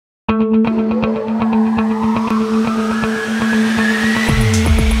Constantly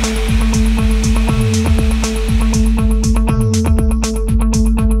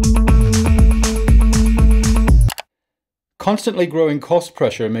growing cost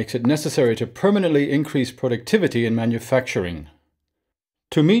pressure makes it necessary to permanently increase productivity in manufacturing.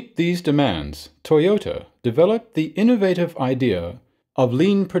 To meet these demands, Toyota developed the innovative idea of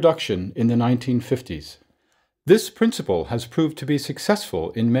lean production in the 1950s. This principle has proved to be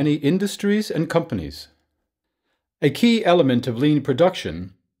successful in many industries and companies. A key element of lean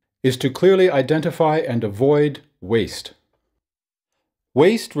production is to clearly identify and avoid waste.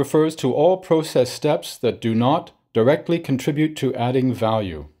 Waste refers to all process steps that do not directly contribute to adding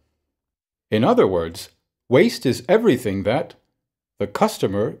value. In other words, waste is everything that the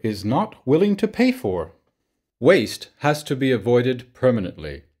customer is not willing to pay for. Waste has to be avoided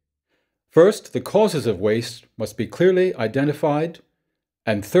permanently. First, the causes of waste must be clearly identified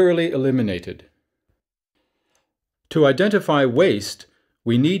and thoroughly eliminated. To identify waste,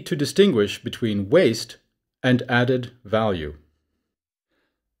 we need to distinguish between waste and added value.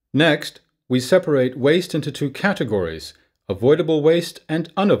 Next, we separate waste into two categories: avoidable waste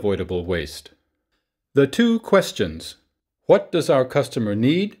and unavoidable waste. The two questions, what does our customer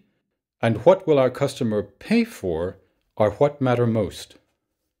need and what will our customer pay for, are what matter most.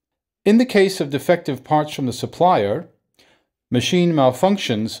 In the case of defective parts from the supplier, machine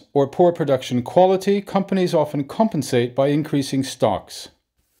malfunctions, or poor production quality, companies often compensate by increasing stocks.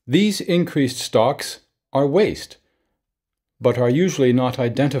 These increased stocks are waste, but are usually not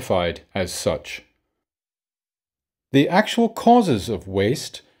identified as such. The actual causes of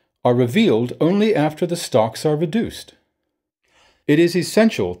waste are revealed only after the stocks are reduced. It is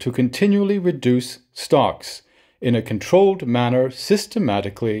essential to continually reduce stocks in a controlled manner,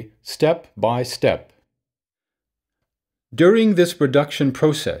 systematically, step by step. During this reduction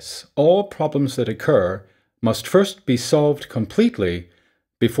process, all problems that occur must first be solved completely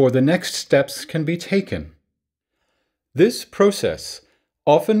before the next steps can be taken. This process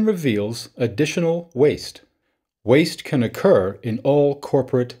often reveals additional waste. Waste can occur in all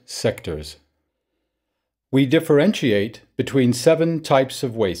corporate sectors. We differentiate between 7 types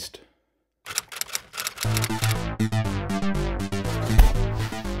of waste.